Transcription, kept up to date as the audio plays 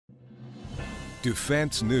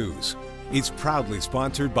Defense News. It's proudly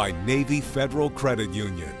sponsored by Navy Federal Credit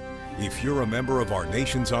Union. If you're a member of our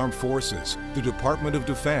nation's armed forces, the Department of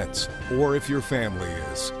Defense, or if your family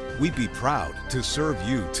is, we'd be proud to serve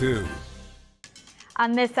you too.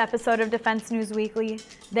 On this episode of Defense News Weekly,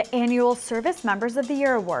 the annual Service Members of the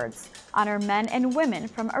Year Awards honor men and women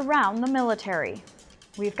from around the military.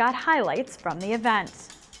 We've got highlights from the event.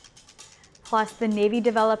 Plus, the Navy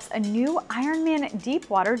develops a new Ironman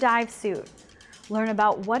deep-water dive suit. Learn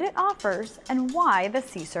about what it offers and why the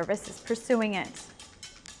Sea Service is pursuing it.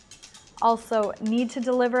 Also, need to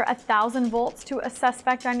deliver 1,000 volts to a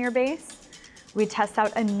suspect on your base? We test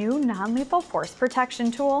out a new non-lethal force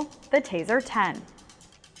protection tool, the TASER 10.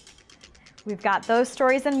 We've got those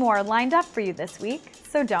stories and more lined up for you this week,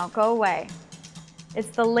 so don't go away. It's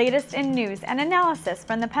the latest in news and analysis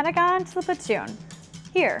from the Pentagon to the platoon,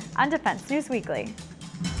 here on Defense News Weekly.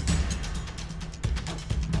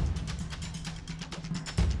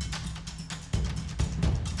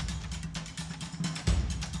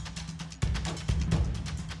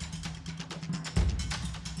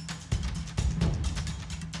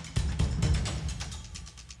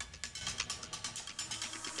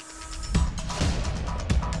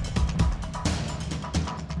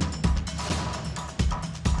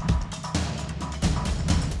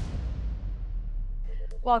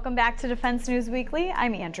 Welcome back to Defense News Weekly.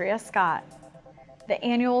 I'm Andrea Scott. The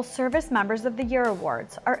annual Service Members of the Year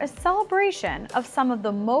Awards are a celebration of some of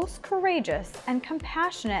the most courageous and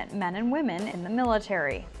compassionate men and women in the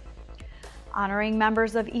military. Honoring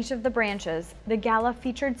members of each of the branches, the gala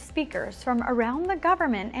featured speakers from around the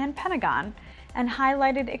government and Pentagon and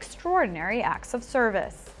highlighted extraordinary acts of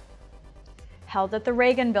service. Held at the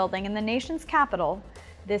Reagan Building in the nation's capital,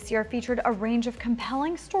 this year featured a range of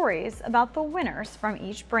compelling stories about the winners from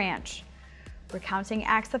each branch, recounting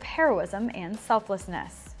acts of heroism and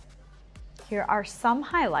selflessness. Here are some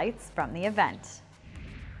highlights from the event.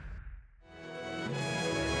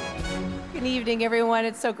 Good evening, everyone.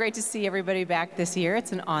 It's so great to see everybody back this year.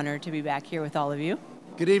 It's an honor to be back here with all of you.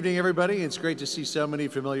 Good evening, everybody. It's great to see so many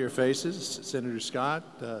familiar faces. Senator Scott,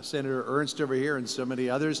 Senator Ernst over here, and so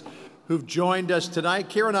many others who've joined us tonight.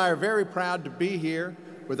 Kira and I are very proud to be here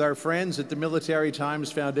with our friends at the Military Times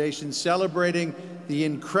Foundation, celebrating the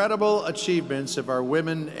incredible achievements of our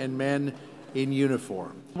women and men in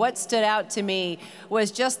uniform. What stood out to me was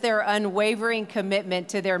just their unwavering commitment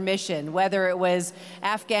to their mission, whether it was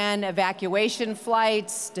Afghan evacuation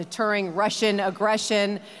flights, deterring Russian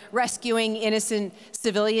aggression, rescuing innocent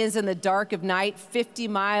civilians in the dark of night 50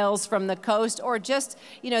 miles from the coast, or just,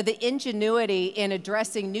 the ingenuity in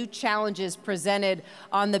addressing new challenges presented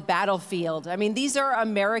on the battlefield. I mean, these are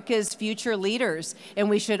America's future leaders, and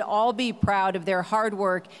we should all be proud of their hard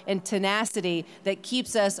work and tenacity that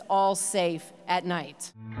keeps us all safe at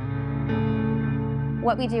night.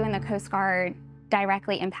 What we do in the Coast Guard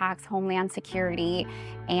directly impacts Homeland Security,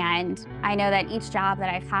 and I know that each job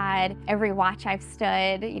that I've had, every watch I've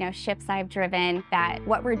stood, ships I've driven, that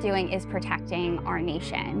what we're doing is protecting our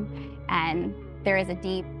nation, and there is a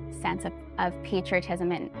deep sense of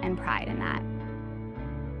patriotism and pride in that.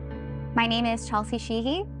 My name is Chelsea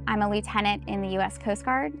Sheehy. I'm a lieutenant in the U.S. Coast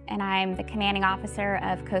Guard, and I'm the commanding officer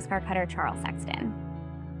of Coast Guard Cutter Charles Sexton.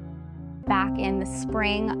 Back in the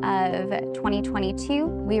spring of 2022,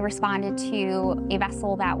 we responded to a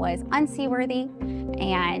vessel that was unseaworthy,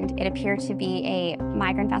 and it appeared to be a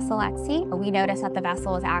migrant vessel at sea. We noticed that the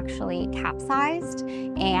vessel was actually capsized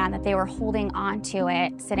and that they were holding onto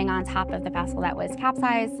it, sitting on top of the vessel that was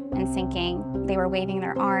capsized and sinking. They were waving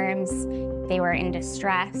their arms. They were in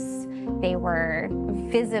distress. They were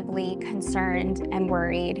visibly concerned and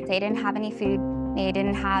worried. They didn't have any food. They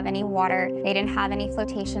didn't have any water. They didn't have any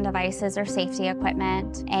flotation devices or safety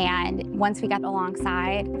equipment. And once we got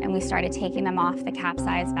alongside and we started taking them off the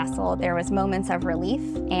capsized vessel, there was moments of relief.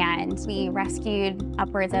 And we rescued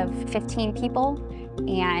upwards of 15 people.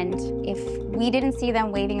 And if we didn't see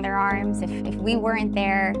them waving their arms, if we weren't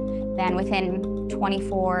there, then within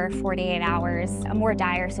 24, 48 hours, a more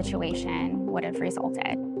dire situation would have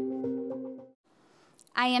resulted.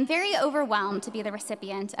 I am very overwhelmed to be the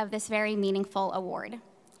recipient of this very meaningful award.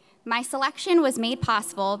 My selection was made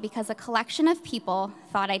possible because a collection of people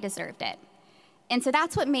thought I deserved it. And so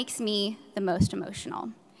that's what makes me the most emotional.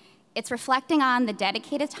 It's reflecting on the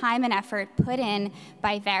dedicated time and effort put in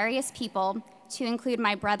by various people, to include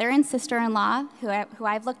my brother and sister-in-law, who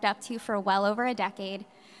I've looked up to for well over a decade,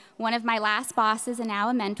 one of my last bosses and now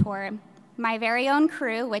a mentor, my very own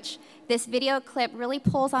crew, which this video clip really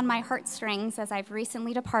pulls on my heartstrings as I've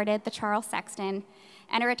recently departed the Charles Sexton,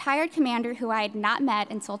 and a retired commander who I had not met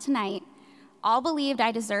until tonight, all believed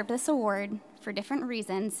I deserved this award for different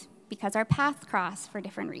reasons because our paths cross for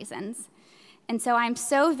different reasons. And so I'm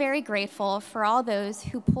so very grateful for all those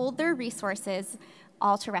who pooled their resources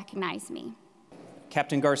all to recognize me.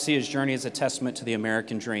 Captain Garcia's journey is a testament to the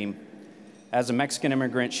American dream. As a Mexican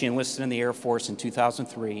immigrant, she enlisted in the Air Force in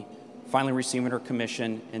 2003, finally receiving her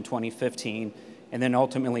commission in 2015, and then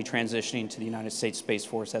ultimately transitioning to the United States Space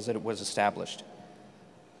Force as it was established.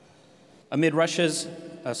 Amid Russia's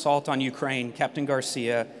assault on Ukraine, Captain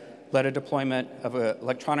Garcia led a deployment of an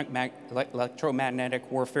electromagnetic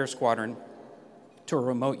warfare squadron to a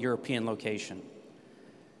remote European location.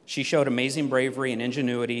 She showed amazing bravery and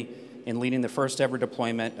ingenuity in leading the first ever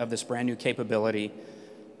deployment of this brand new capability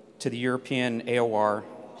to the European AOR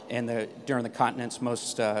and during the continent's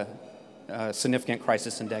most significant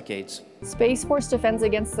crisis in decades. Space Force defense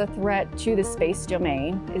against the threat to the space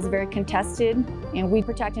domain is very contested, and we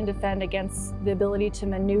protect and defend against the ability to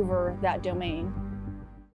maneuver that domain.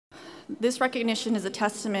 This recognition is a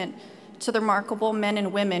testament to the remarkable men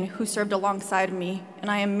and women who served alongside me,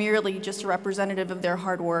 and I am merely just a representative of their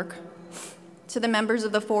hard work. To the members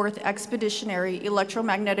of the 4th Expeditionary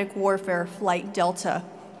Electromagnetic Warfare Flight Delta,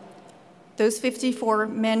 those 54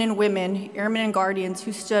 men and women, airmen and guardians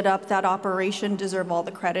who stood up that operation deserve all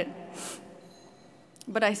the credit.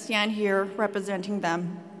 But I stand here representing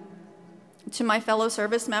them. To my fellow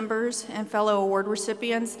service members and fellow award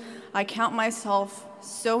recipients, I count myself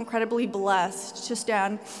so incredibly blessed to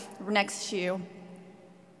stand next to you.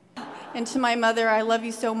 And to my mother, I love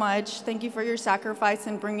you so much. Thank you for your sacrifice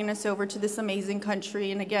in bringing us over to this amazing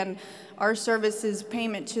country. And again, our service is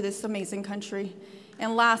payment to this amazing country.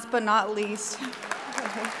 And last but not least,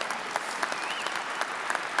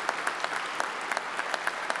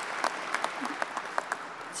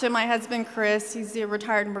 to my husband, Chris, he's a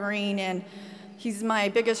retired Marine, and he's my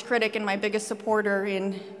biggest critic and my biggest supporter,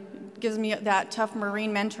 and gives me that tough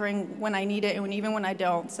Marine mentoring when I need it and even when I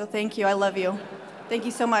don't. So thank you, I love you. Thank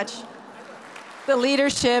you so much. The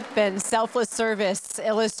leadership and selfless service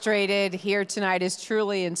illustrated here tonight is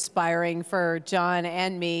truly inspiring for John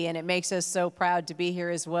and me, and it makes us so proud to be here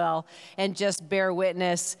as well and just bear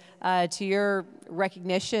witness to your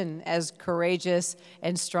recognition as courageous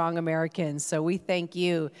and strong Americans. So we thank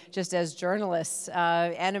you just as journalists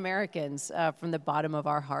and Americans from the bottom of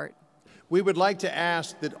our heart. We would like to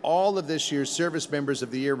ask that all of this year's Service Members of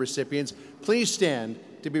the Year recipients please stand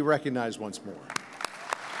to be recognized once more.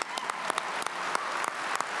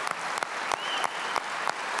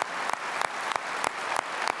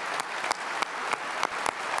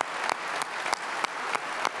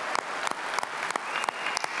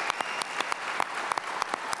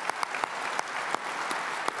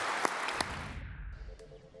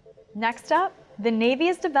 Next up, the Navy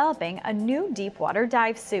is developing a new deep-water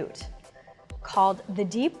dive suit. Called the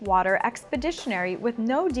Deep-Water Expeditionary with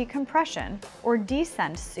No Decompression, or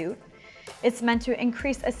DCEND suit, it's meant to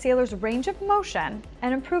increase a sailor's range of motion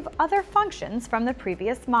and improve other functions from the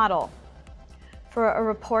previous model. For a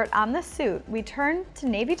report on the suit, we turn to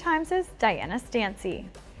Navy Times' Diana Stancy.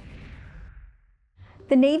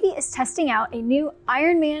 The Navy is testing out a new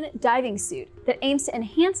Ironman diving suit that aims to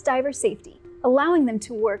enhance diver safety, allowing them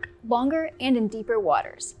to work longer and in deeper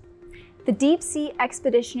waters. The Deep Sea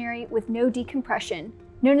Expeditionary with No Decompression,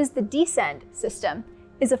 known as the DCEND system,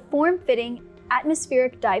 is a form-fitting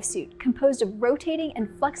atmospheric dive suit composed of rotating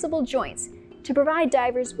and flexible joints to provide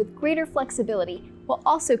divers with greater flexibility while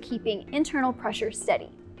also keeping internal pressure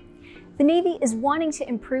steady. The Navy is wanting to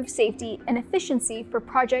improve safety and efficiency for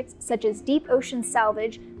projects such as deep ocean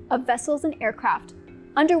salvage of vessels and aircraft,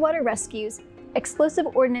 underwater rescues, explosive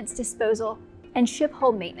ordnance disposal, and ship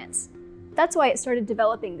hull maintenance. That's why it started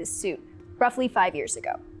developing this suit roughly 5 years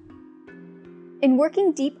ago. In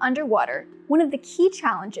working deep underwater, one of the key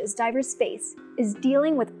challenges divers face is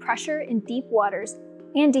dealing with pressure in deep waters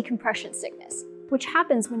and decompression sickness, which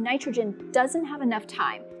happens when nitrogen doesn't have enough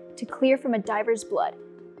time to clear from a diver's blood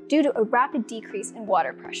due to a rapid decrease in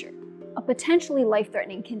water pressure, a potentially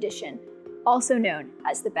life-threatening condition also known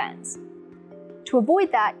as the bends. To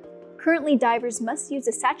avoid that, currently divers must use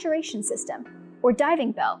a saturation system, or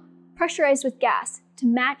diving bell, pressurized with gas to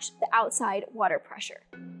match the outside water pressure.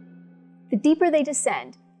 The deeper they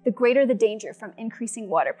descend, the greater the danger from increasing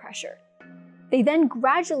water pressure. They then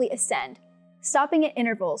gradually ascend, stopping at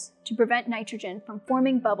intervals to prevent nitrogen from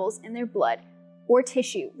forming bubbles in their blood or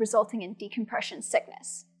tissue, resulting in decompression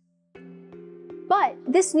sickness. But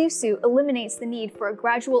this new suit eliminates the need for a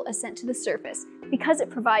gradual ascent to the surface because it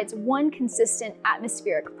provides one consistent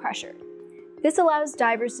atmospheric pressure. This allows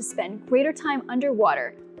divers to spend greater time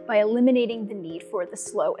underwater by eliminating the need for the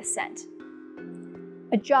slow ascent.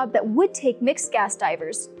 A job that would take mixed gas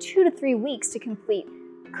divers 2 to 3 weeks to complete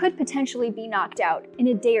could potentially be knocked out in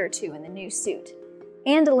a day or two in the new suit,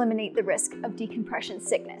 and eliminate the risk of decompression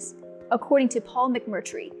sickness, according to Paul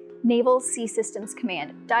McMurtry, Naval Sea Systems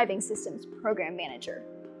Command Diving Systems Program Manager.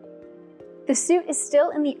 The suit is still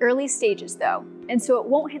in the early stages though, and so it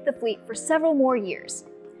won't hit the fleet for several more years.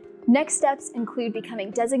 Next steps include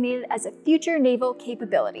becoming designated as a future naval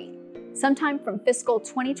capability, sometime from fiscal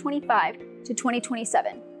 2025 to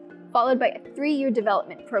 2027, followed by a 3-year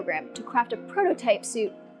development program to craft a prototype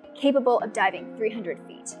suit capable of diving 300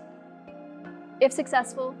 feet. If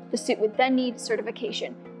successful, the suit would then need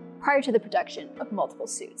certification prior to the production of multiple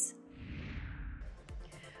suits.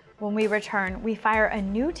 When we return, we fire a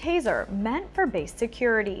new taser meant for base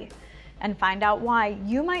security and find out why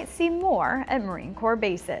you might see more at Marine Corps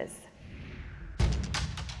bases.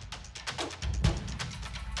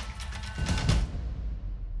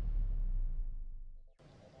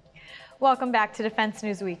 Welcome back to Defense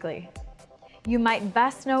News Weekly. You might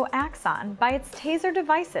best know Axon by its taser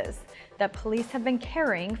devices that police have been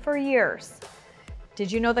carrying for years.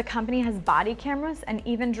 Did you know the company has body cameras and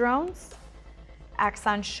even drones?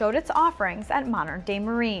 Axon showed its offerings at Modern Day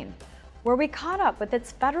Marine, where we caught up with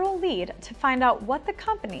its federal lead to find out what the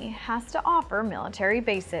company has to offer military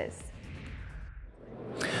bases.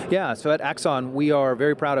 Yeah, so at Axon, we are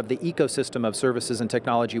very proud of the ecosystem of services and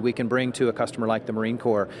technology we can bring to a customer like the Marine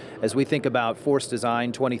Corps. As we think about Force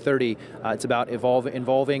Design 2030, it's about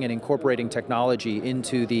involving and incorporating technology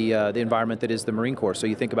into the environment that is the Marine Corps. So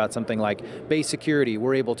you think about something like base security.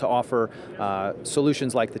 We're able to offer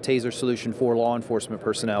solutions like the TASER solution for law enforcement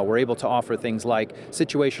personnel. We're able to offer things like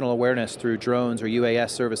situational awareness through drones or UAS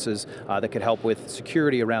services that could help with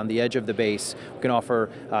security around the edge of the base. We can offer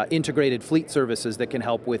integrated fleet services that can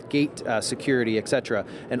help with gate security, etc.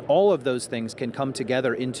 And all of those things can come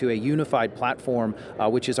together into a unified platform,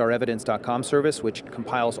 which is our evidence.com service, which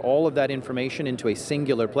compiles all of that information into a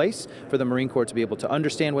singular place for the Marine Corps to be able to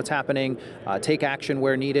understand what's happening, take action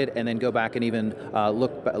where needed, and then go back and even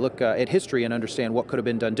look at history and understand what could have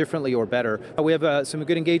been done differently or better. We have some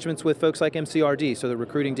good engagements with folks like MCRD, so the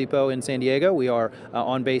recruiting depot in San Diego. We are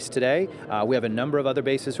on base today. We have a number of other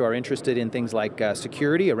bases who are interested in things like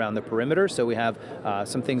security around the perimeter, so we have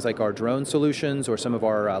some things like our drone solutions or some of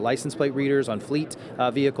our license plate readers on fleet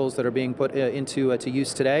vehicles that are being put into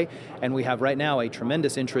use today. And we have right now a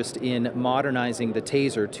tremendous interest in modernizing the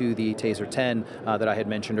TASER to the TASER 10 that I had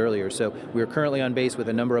mentioned earlier. So we are currently on base with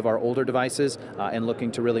a number of our older devices and looking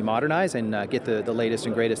to really modernize and get the latest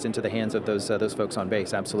and greatest into the hands of those folks on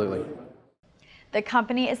base, absolutely. The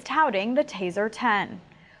company is touting the TASER 10,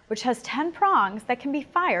 which has 10 prongs that can be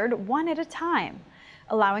fired one at a time,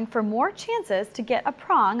 allowing for more chances to get a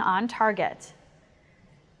prong on target.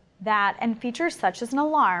 That and features such as an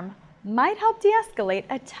alarm might help de-escalate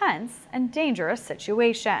a tense and dangerous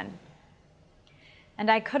situation.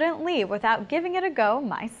 And I couldn't leave without giving it a go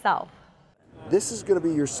myself. This is going to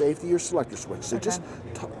be your safety, your selector switch. So just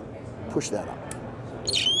push that up.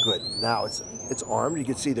 Good. Now it's armed. You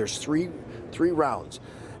can see there's three rounds.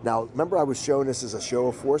 Now remember I was showing this as a show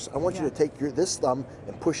of force. I want you to take this thumb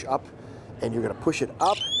and push up. And you're going to push it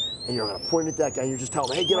up, and you're going to point at that guy, and you're just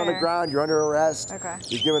telling him, hey, get on the ground, you're under arrest. Okay.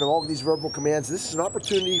 You're giving him all these verbal commands. This is an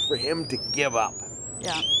opportunity for him to give up.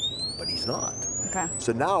 Yeah. But he's not. Okay.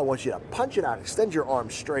 So now I want you to punch it out, extend your arm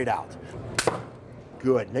straight out.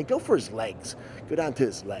 Good. And then go for his legs. Go down to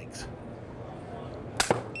his legs.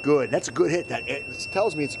 Good. That's a good hit. That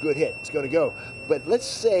tells me it's a good hit. It's going to go. But let's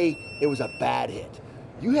say it was a bad hit.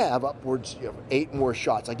 You have upwards of 8 more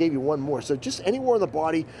shots. I gave you 1 more. So just anywhere in the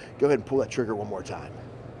body, go ahead and pull that trigger 1 more time.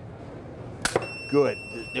 Good.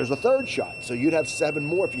 There's a 3rd shot. So you'd have 7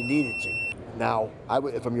 more if you needed to. Now,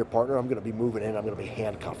 if I'm your partner, I'm going to be moving in. I'm going to be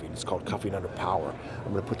handcuffing. It's called cuffing under power.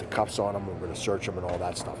 I'm going to put the cuffs on them. I'm going to search them and all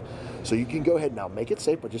that stuff. So you can go ahead now. Make it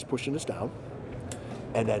safe by just pushing this down.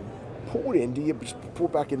 And then pull it in. Just pull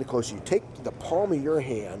it back in closer. You take the palm of your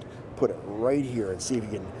hand, put it right here, and see if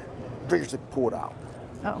you can vigorously pull it out.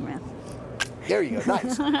 Oh, man. There you go,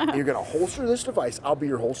 nice. You're gonna holster this device. I'll be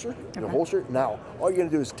your holster. You're gonna holster it. Now, all you're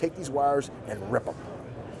gonna do is take these wires and rip them.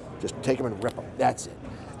 Just take them and rip them, that's it.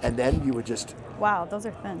 And then you would just... Wow, those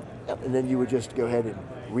are thin. Yep, and then you would just go ahead and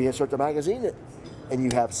reinsert the magazine, and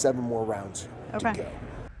you have 7 more rounds to go.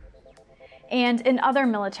 And in other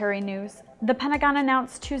military news, the Pentagon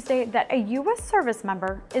announced Tuesday that a U.S. service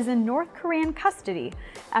member is in North Korean custody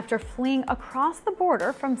after fleeing across the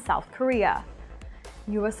border from South Korea.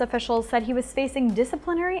 U.S. officials said he was facing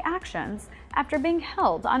disciplinary actions after being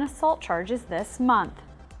held on assault charges this month.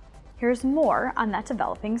 Here's more on that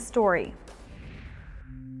developing story.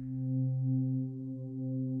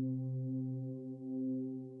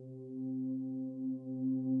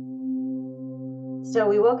 So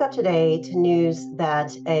we woke up today to news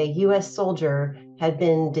that a U.S. soldier had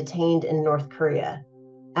been detained in North Korea.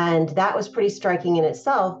 And that was pretty striking in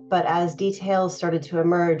itself. But as details started to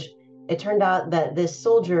emerge, it turned out that this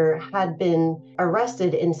soldier had been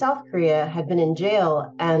arrested in South Korea, had been in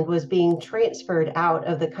jail, and was being transferred out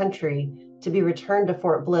of the country to be returned to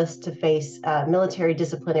Fort Bliss to face military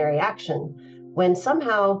disciplinary action. When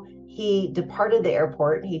somehow he departed the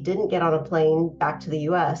airport, he didn't get on a plane back to the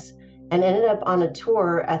U.S., and ended up on a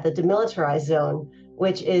tour at the demilitarized zone,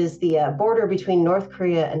 which is the border between North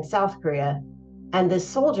Korea and South Korea. And this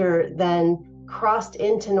soldier then crossed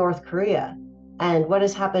into North Korea. And what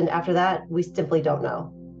has happened after that, we simply don't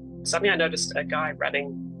know. Suddenly I noticed a guy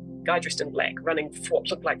dressed in black, running what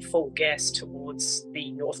looked like full gas towards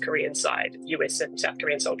the North Korean side. US and South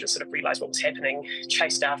Korean soldiers sort of realized what was happening,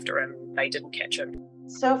 chased after him, they didn't catch him.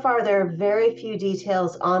 So far, there are very few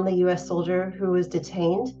details on the US soldier who was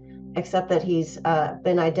detained, except that he's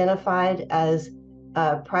been identified as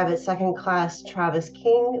Private Second Class Travis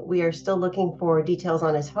King. We are still looking for details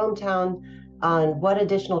on his hometown, on what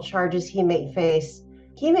additional charges he may face.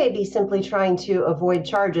 He may be simply trying to avoid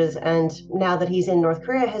charges, and now that he's in North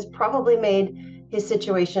Korea has probably made his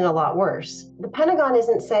situation a lot worse. The Pentagon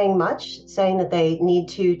isn't saying much, saying that they need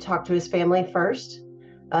to talk to his family first.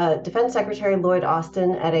 Defense Secretary Lloyd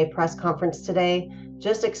Austin at a press conference today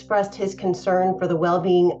just expressed his concern for the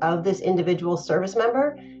well-being of this individual service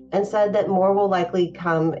member and said that more will likely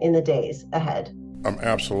come in the days ahead. I'm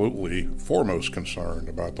absolutely foremost concerned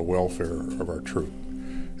about the welfare of our troop.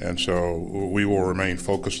 And so we will remain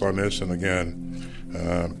focused on this. And again,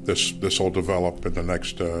 this will develop in the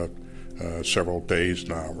next several days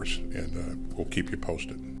and hours, and we'll keep you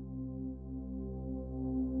posted.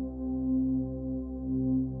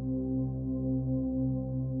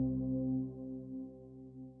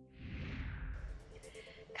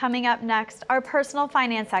 Coming up next, our personal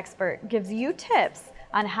finance expert gives you tips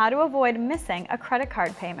on how to avoid missing a credit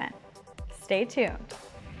card payment. Stay tuned.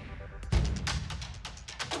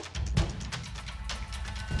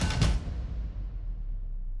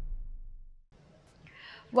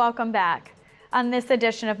 Welcome back. On this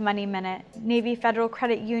edition of Money Minute, Navy Federal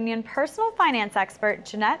Credit Union personal finance expert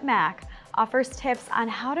Jeanette Mack offers tips on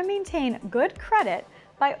how to maintain good credit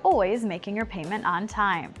by always making your payment on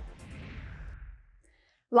time.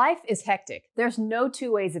 Life is hectic. There's no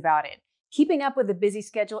two ways about it. Keeping up with a busy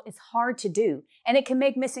schedule is hard to do, and it can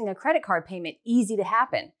make missing a credit card payment easy to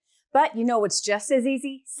happen. But you know what's just as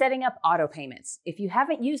easy? Setting up auto payments. If you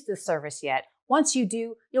haven't used this service yet, once you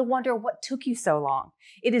do, you'll wonder what took you so long.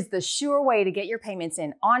 It is the sure way to get your payments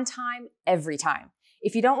in on time, every time.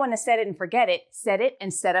 If you don't want to set it and forget it, set it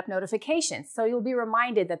and set up notifications so you'll be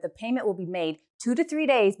reminded that the payment will be made 2 to 3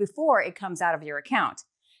 days before it comes out of your account.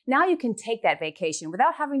 Now you can take that vacation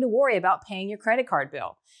without having to worry about paying your credit card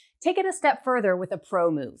bill. Take it a step further with a pro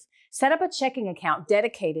move. Set up a checking account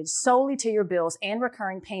dedicated solely to your bills and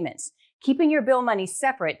recurring payments. Keeping your bill money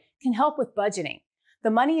separate can help with budgeting. The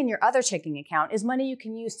money in your other checking account is money you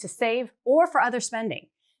can use to save or for other spending.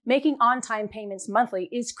 Making on-time payments monthly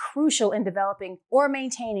is crucial in developing or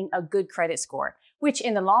maintaining a good credit score, which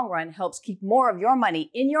in the long run helps keep more of your money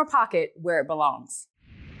in your pocket where it belongs.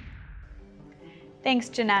 Thanks,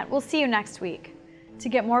 Jeanette. We'll see you next week. To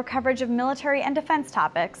get more coverage of military and defense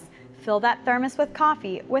topics, fill that thermos with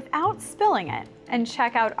coffee without spilling it, and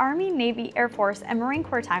check out Army, Navy, Air Force, and Marine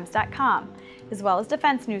Corps Times.com, as well as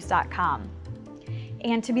DefenseNews.com.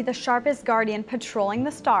 And to be the sharpest guardian patrolling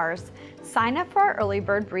the stars, sign up for our Early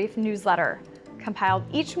Bird Brief newsletter, compiled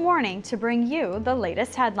each morning to bring you the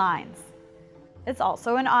latest headlines. It's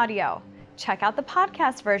also in audio. Check out the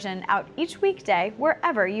podcast version out each weekday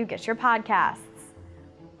wherever you get your podcasts.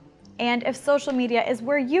 And if social media is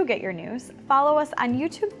where you get your news, follow us on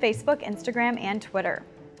YouTube, Facebook, Instagram, and Twitter.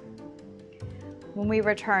 When we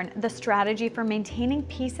return, the strategy for maintaining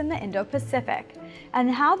peace in the Indo-Pacific and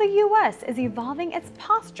how the U.S. is evolving its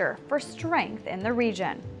posture for strength in the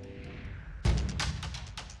region.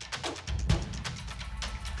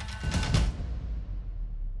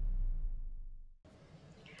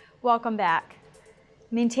 Welcome back.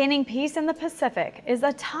 Maintaining peace in the Pacific is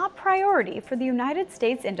a top priority for the United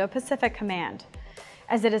States Indo-Pacific Command,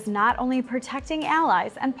 as it is not only protecting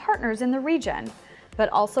allies and partners in the region, but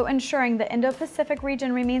also ensuring the Indo-Pacific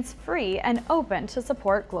region remains free and open to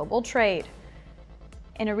support global trade.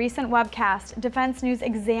 In a recent webcast, Defense News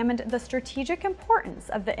examined the strategic importance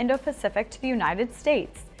of the Indo-Pacific to the United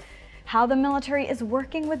States, how the military is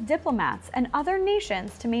working with diplomats and other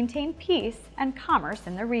nations to maintain peace and commerce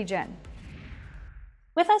in the region.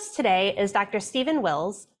 With us today is Dr. Stephen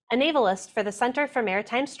Wills, a navalist for the Center for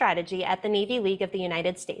Maritime Strategy at the Navy League of the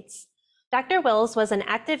United States. Dr. Wills was an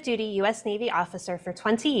active duty U.S. Navy officer for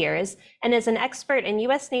 20 years and is an expert in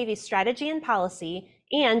U.S. Navy strategy and policy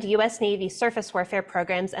and U.S. Navy surface warfare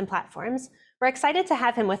programs and platforms. We're excited to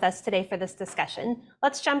have him with us today for this discussion.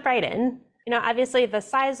 Let's jump right in. Obviously the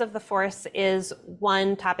size of the force is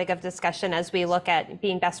one topic of discussion as we look at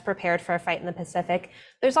being best prepared for a fight in the Pacific.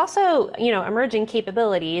 There's also, emerging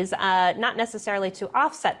capabilities, not necessarily to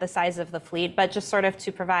offset the size of the fleet, but just sort of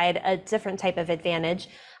to provide a different type of advantage.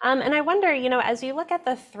 And I wonder, as you look at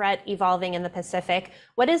the threat evolving in the Pacific,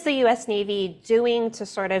 what is the U.S. Navy doing to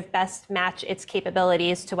sort of best match its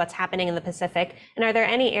capabilities to what's happening in the Pacific? And are there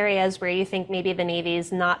any areas where you think maybe the Navy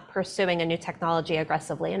is not pursuing a new technology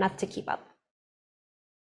aggressively enough to keep up?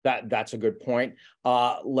 That's a good point.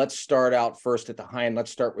 Let's start out first at the high end. Let's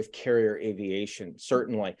start with carrier aviation.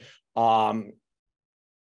 Certainly.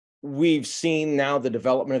 We've seen now the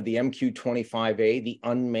development of the MQ-25A, the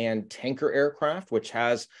unmanned tanker aircraft, which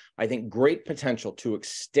has, I think, great potential to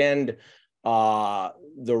extend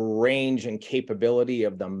the range and capability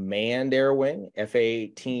of the manned air wing,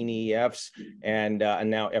 F-18EFs, and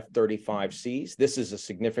now F-35Cs. This is a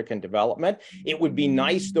significant development. It would be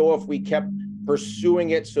nice, though, if we kept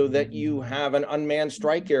pursuing it so that you have an unmanned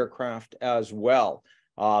strike aircraft as well.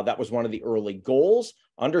 That was one of the early goals.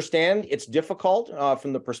 Understand it's difficult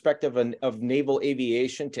from the perspective of naval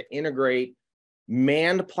aviation to integrate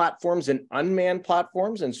manned platforms and unmanned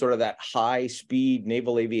platforms and sort of that high-speed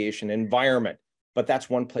naval aviation environment. But that's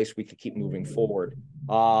one place we could keep moving forward.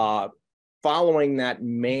 Following that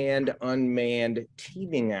manned-unmanned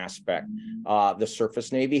teaming aspect, the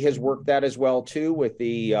Surface Navy has worked that as well, too, with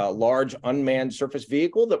the large unmanned surface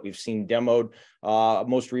vehicle that we've seen demoed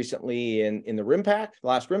most recently in the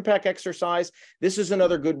last RIMPAC exercise. This is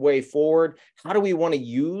another good way forward. How do we want to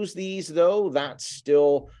use these, though? That's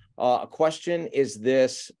still a question. Is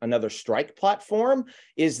this another strike platform?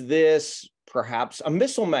 Is this perhaps a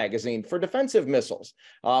missile magazine for defensive missiles?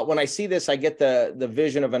 When I see this, I get the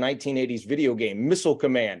vision of a 1980s video game, Missile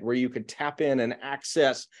Command, where you could tap in and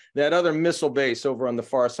access that other missile base over on the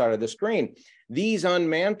far side of the screen. These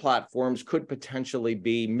unmanned platforms could potentially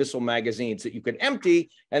be missile magazines that you could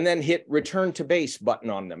empty and then hit return to base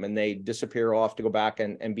button on them, and they disappear off to go back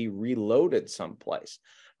and be reloaded someplace.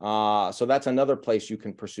 So that's another place you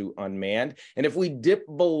can pursue unmanned. And if we dip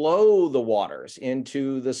below the waters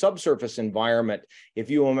into the subsurface environment, if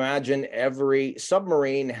you imagine every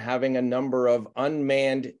submarine having a number of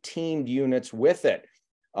unmanned teamed units with it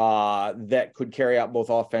that could carry out both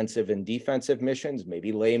offensive and defensive missions,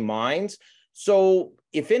 maybe lay mines. So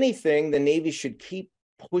if anything, the Navy should keep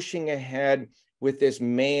pushing ahead with this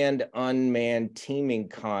manned-unmanned teaming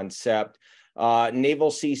concept.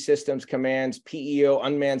 Naval Sea Systems Command's PEO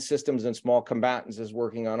Unmanned Systems and Small Combatants is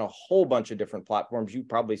working on a whole bunch of different platforms. You've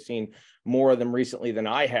probably seen more of them recently than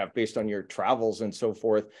I have based on your travels and so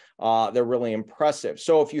forth. They're really impressive.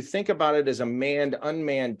 So if you think about it as a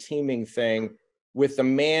manned-unmanned teaming thing, with the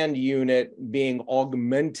manned unit being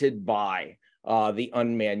augmented by the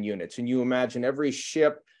unmanned units, and you imagine every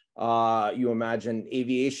ship, you imagine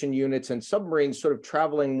aviation units and submarines sort of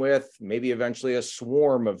traveling with maybe eventually a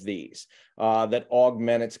swarm of these that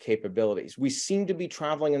augment its capabilities. We seem to be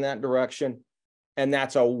traveling in that direction, and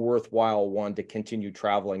that's a worthwhile one to continue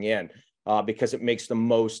traveling in because it makes the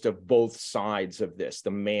most of both sides of this,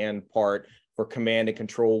 the manned part for command and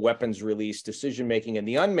control, weapons release, decision-making, and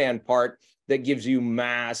the unmanned part that gives you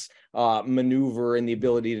mass maneuver and the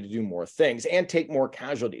ability to do more things and take more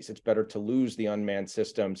casualties. It's better to lose the unmanned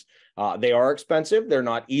systems. They are expensive. They're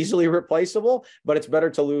not easily replaceable, but it's better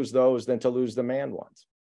to lose those than to lose the manned ones.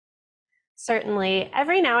 Certainly.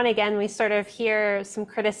 Every now and again, we sort of hear some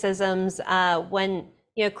criticisms when,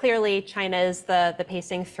 clearly China is the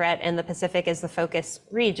pacing threat and the Pacific is the focus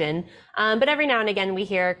region. But every now and again, we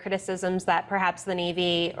hear criticisms that perhaps the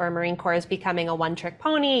Navy or Marine Corps is becoming a one-trick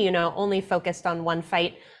pony, only focused on one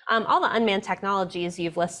fight. All the unmanned technologies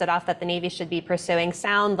you've listed off that the Navy should be pursuing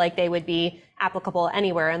sound like they would be applicable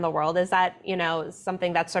anywhere in the world. Is that,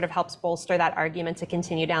 something that sort of helps bolster that argument to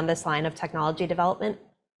continue down this line of technology development?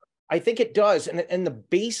 I think it does. And the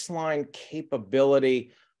baseline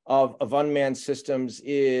capability of unmanned systems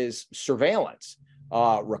is surveillance,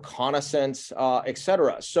 reconnaissance, et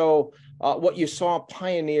cetera. So what you saw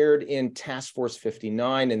pioneered in Task Force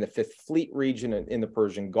 59 in the Fifth Fleet region in the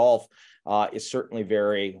Persian Gulf is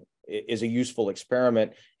certainly is a useful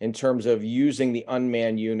experiment in terms of using the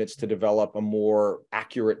unmanned units to develop a more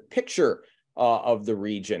accurate picture of the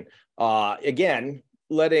region. Again,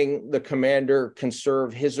 letting the commander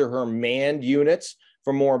conserve his or her manned units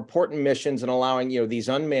for more important missions and allowing, these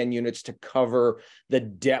unmanned units to cover the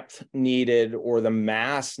depth needed or the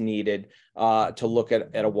mass needed to look at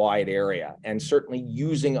a wide area. And certainly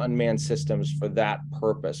using unmanned systems for that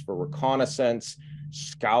purpose, for reconnaissance,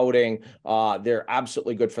 scouting, they're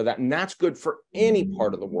absolutely good for that. And that's good for any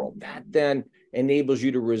part of the world. That then enables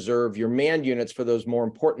you to reserve your manned units for those more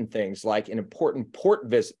important things, like an important port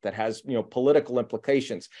visit that has, political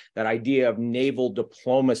implications, that idea of naval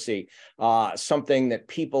diplomacy, something that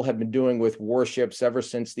people have been doing with warships ever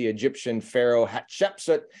since the Egyptian pharaoh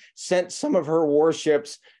Hatshepsut sent some of her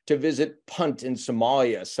warships to visit Punt in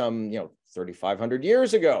Somalia some, 3,500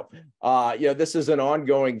 years ago. This is an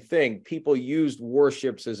ongoing thing. People used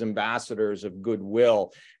warships as ambassadors of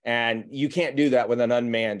goodwill, and you can't do that with an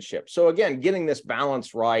unmanned ship. So again, getting this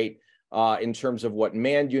balance right in terms of what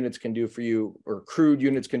manned units can do for you or crewed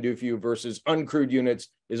units can do for you versus uncrewed units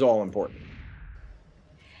is all important.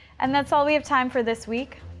 And that's all we have time for this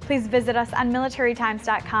week. Please visit us on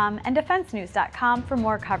militarytimes.com and defensenews.com for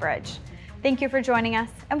more coverage. Thank you for joining us,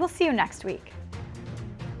 and we'll see you next week.